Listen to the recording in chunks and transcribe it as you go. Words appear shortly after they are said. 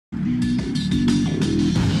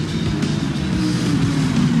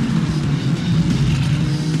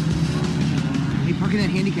that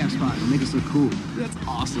handicap spot. It'll make us look cool. That's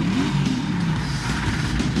awesome.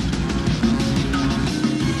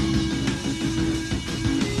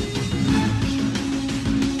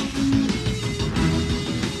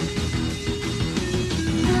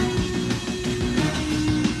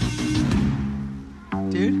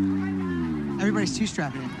 Dude, everybody's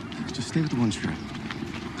two-strapping in. Just stay with the one strap.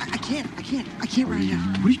 I can't right now.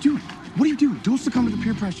 What are you doing? What are you doing? Don't succumb to the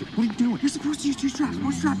peer pressure. What are you doing? You're supposed to use two straps.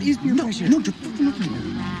 One strap is peer pressure. No, just fucking look at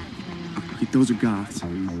me. Okay, those are goths.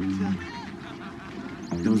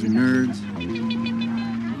 Those are nerds.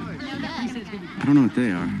 I don't know what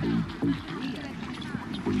they are.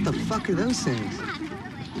 What the fuck are those things?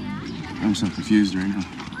 I'm so confused right now.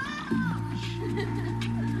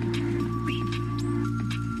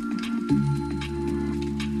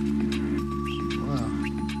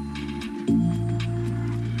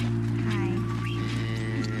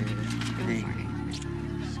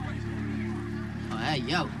 Hey,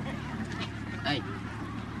 yo. Hey.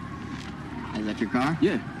 Is that your car?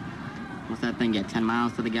 Yeah. What's that thing get, 10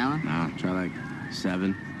 miles to the gallon? Nah, try like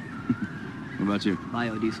 7. What about you?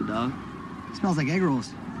 Biodiesel, dog. Smells like egg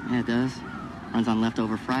rolls. Yeah, it does. Runs on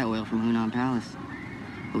leftover fry oil from Hunan Palace.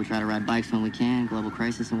 But we try to ride bikes when we can, global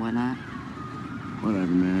crisis and whatnot.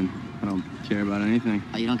 Whatever, man. I don't care about anything.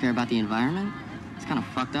 Oh, you don't care about the environment? It's kind of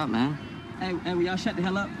fucked up, man. Hey, will y'all shut the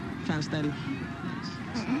hell up? I'm trying to study.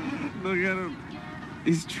 Look at him.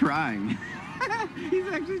 He's trying. He's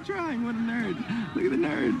actually trying. What a nerd. Look at the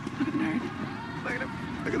nerd. Look at the nerd. Look at him.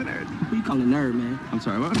 Look at the nerd. Who you calling a nerd, man? I'm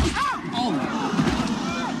sorry, what? Oh!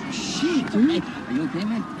 Shit, dude. Hey, are you okay,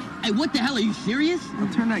 man? Hey, what the hell? Are you serious?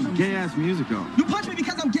 I'll turn that gay-ass music off. You punch me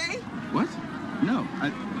because I'm gay? What? No,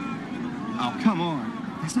 Oh, come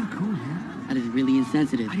on. That's not cool, man. That is really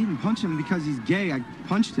insensitive. I didn't punch him because he's gay. I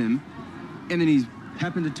punched him, and then he's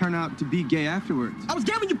happened to turn out to be gay afterwards. I was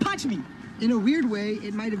gay when you punched me. In a weird way,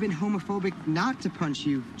 it might have been homophobic not to punch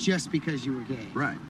you just because you were gay. Right.